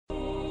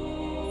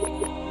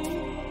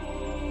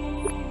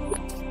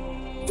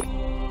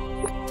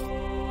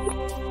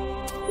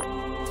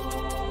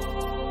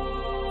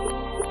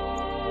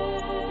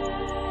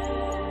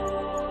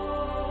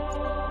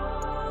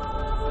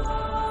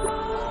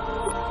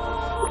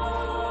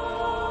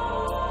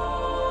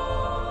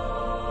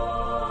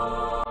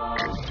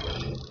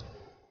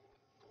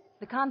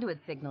conduit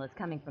signal is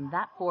coming from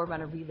that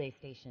Forerunner relay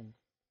station.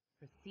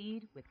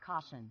 Proceed with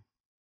caution.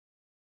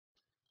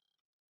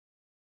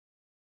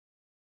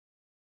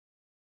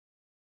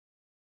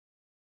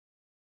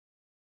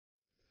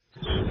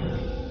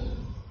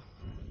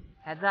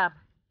 Heads up.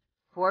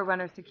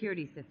 Forerunner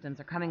security systems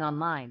are coming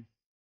online.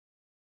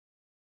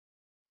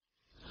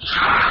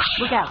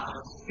 Look out!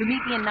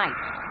 Promethean Knights,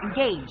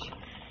 engage!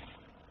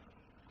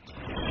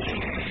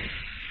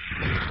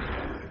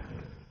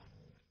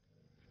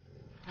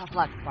 Tough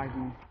luck,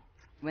 Spartan.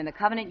 When the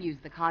Covenant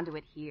used the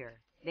conduit here,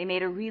 they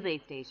made a relay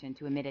station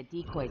to emit a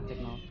decoy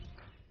signal.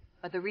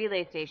 But the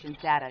relay station's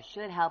data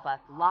should help us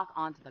lock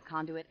onto the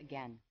conduit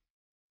again.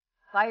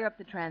 Fire up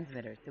the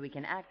transmitter so we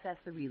can access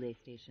the relay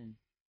station.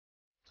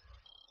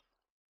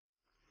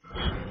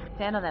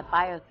 Stand on that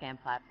bioscan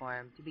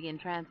platform to begin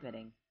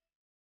transmitting.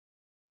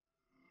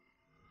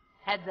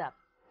 Heads up.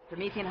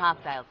 Promethean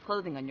hostiles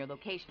closing on your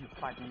location,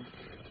 Spartan.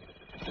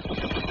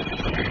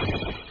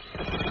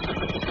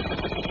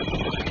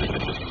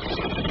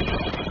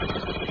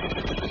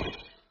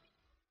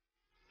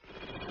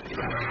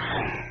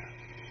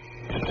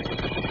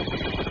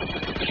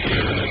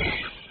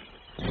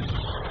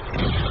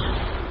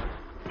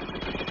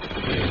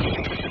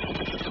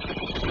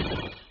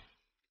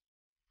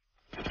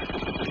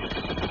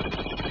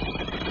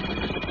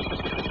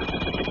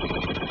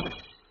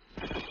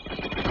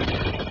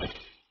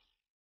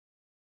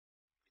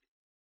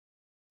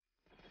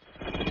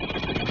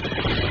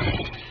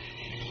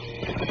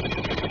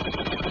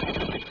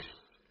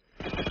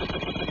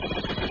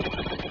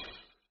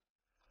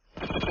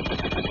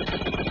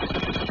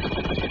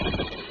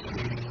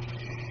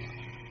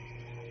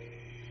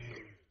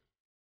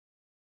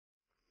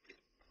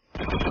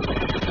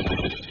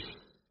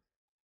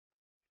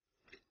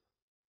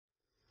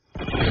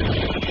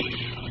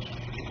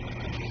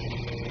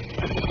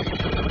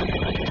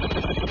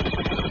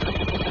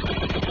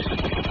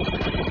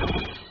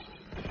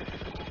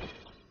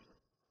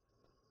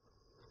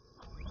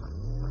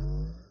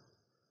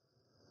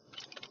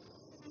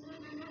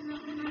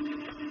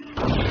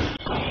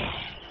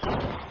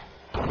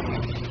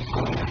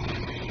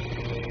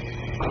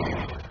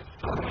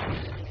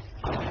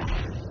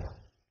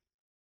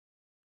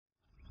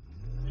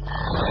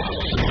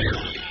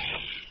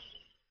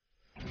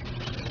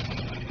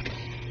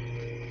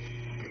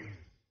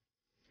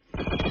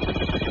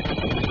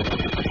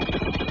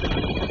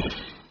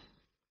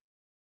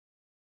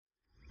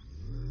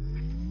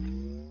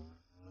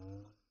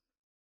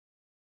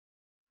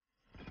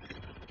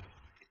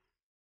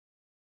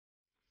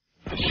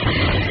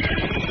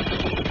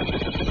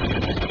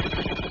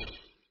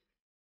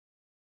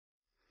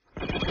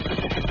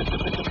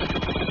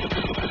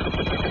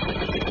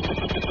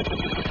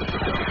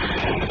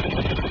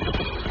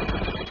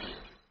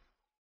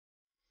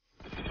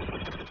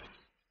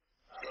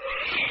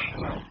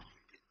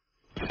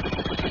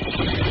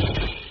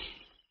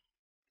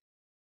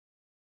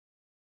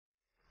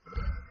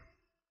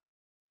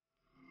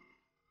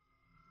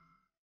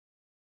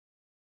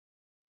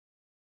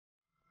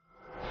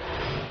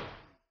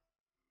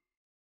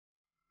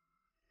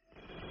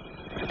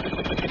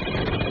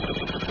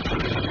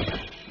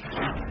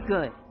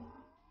 Good.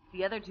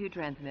 The other two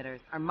transmitters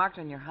are marked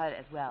on your HUD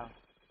as well.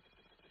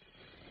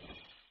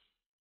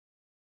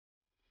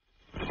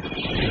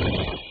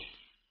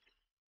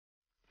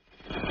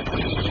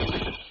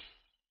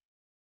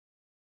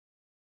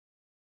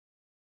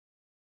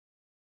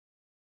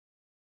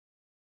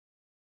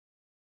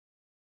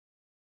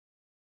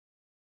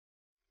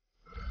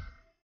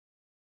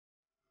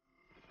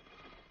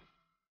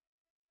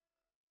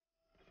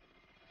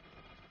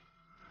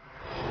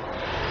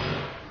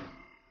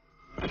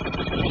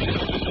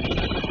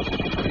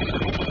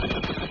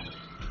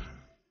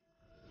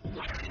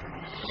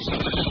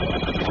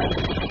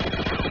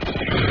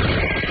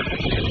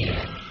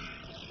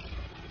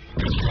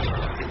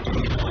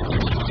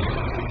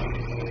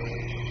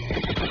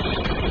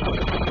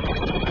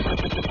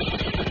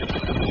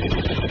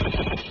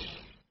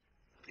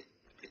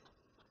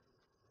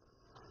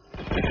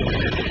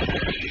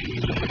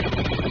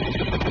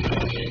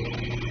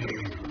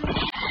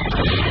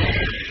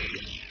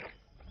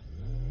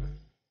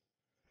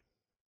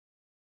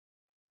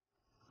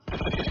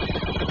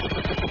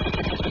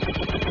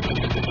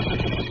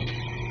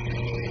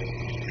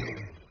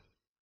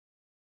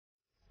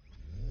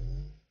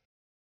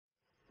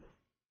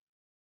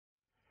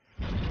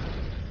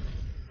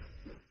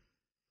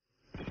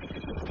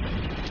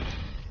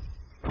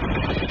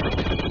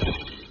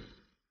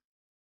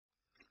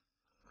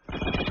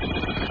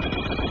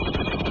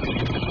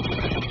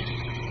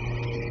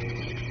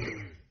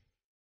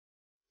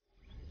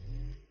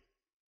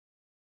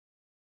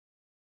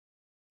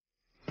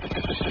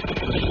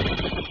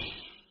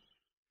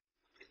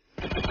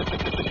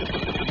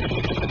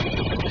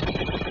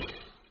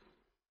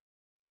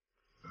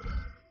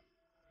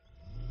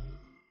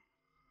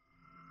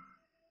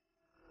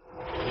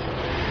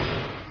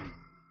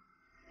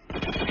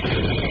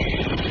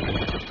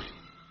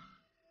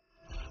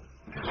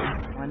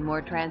 One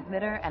more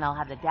transmitter, and I'll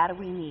have the data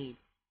we need.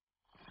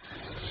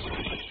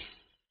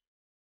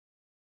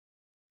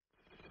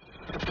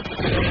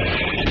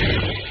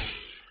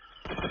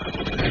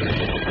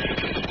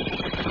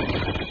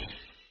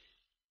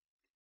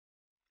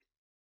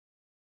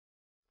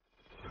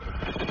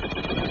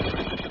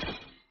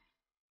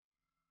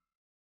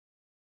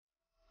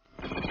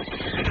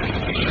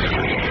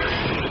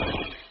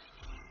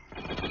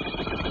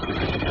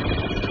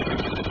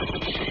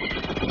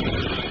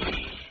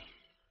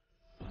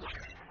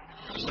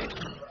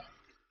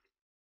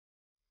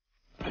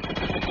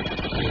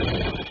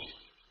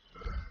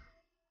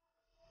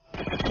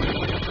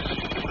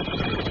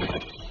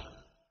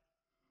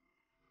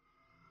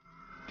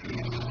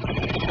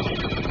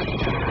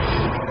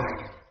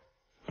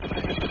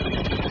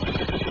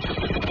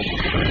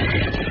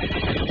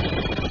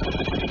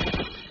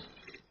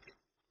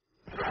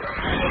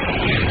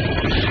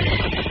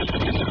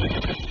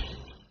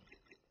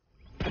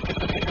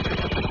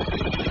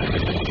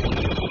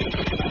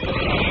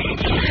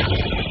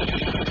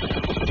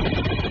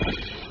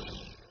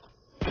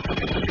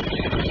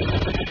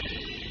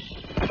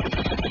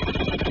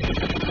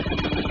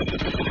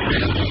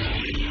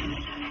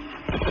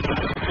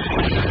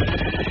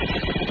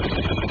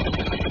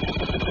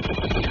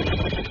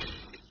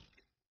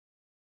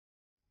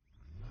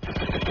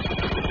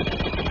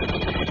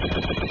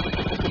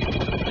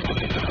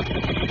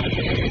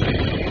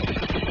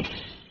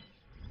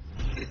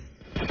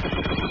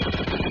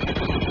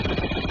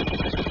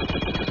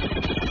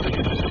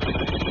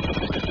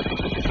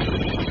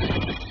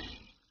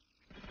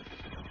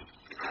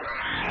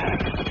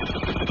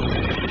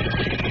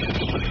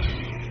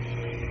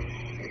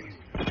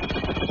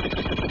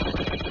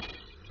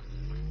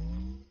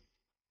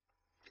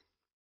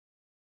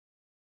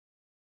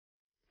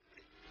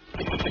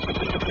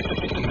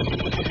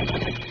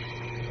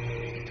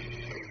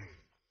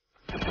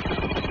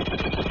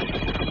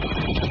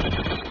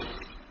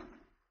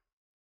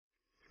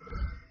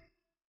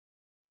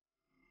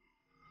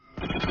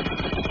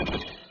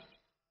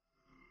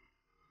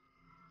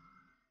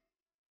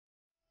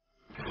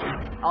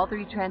 All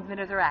 3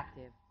 transmitters are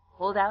active.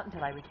 Hold out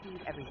until I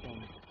receive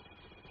everything.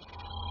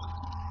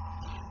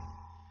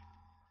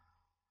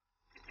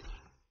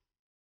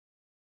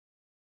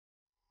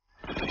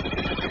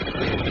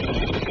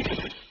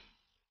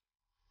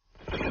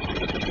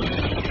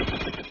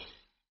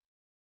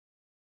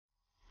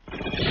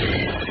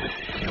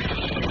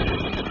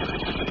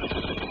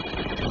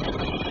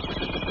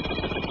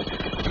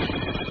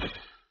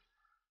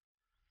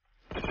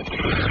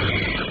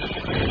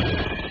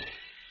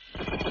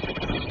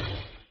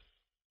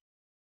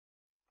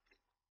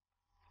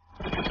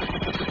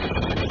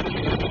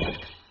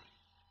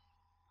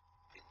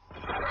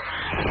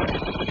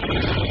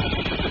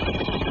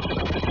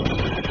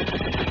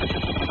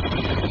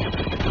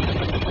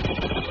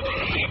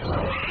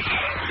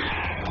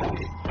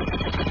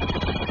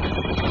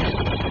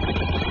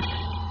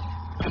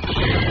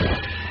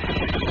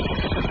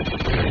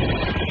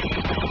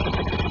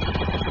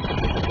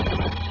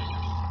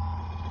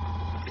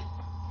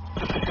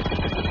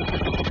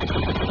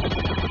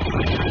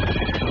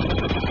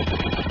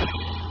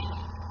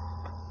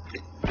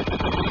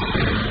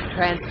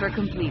 Transfer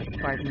complete,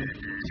 Spartan.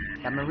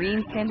 Got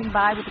Marines standing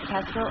by with the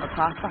Kestrel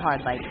across the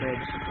Hardlight Bridge.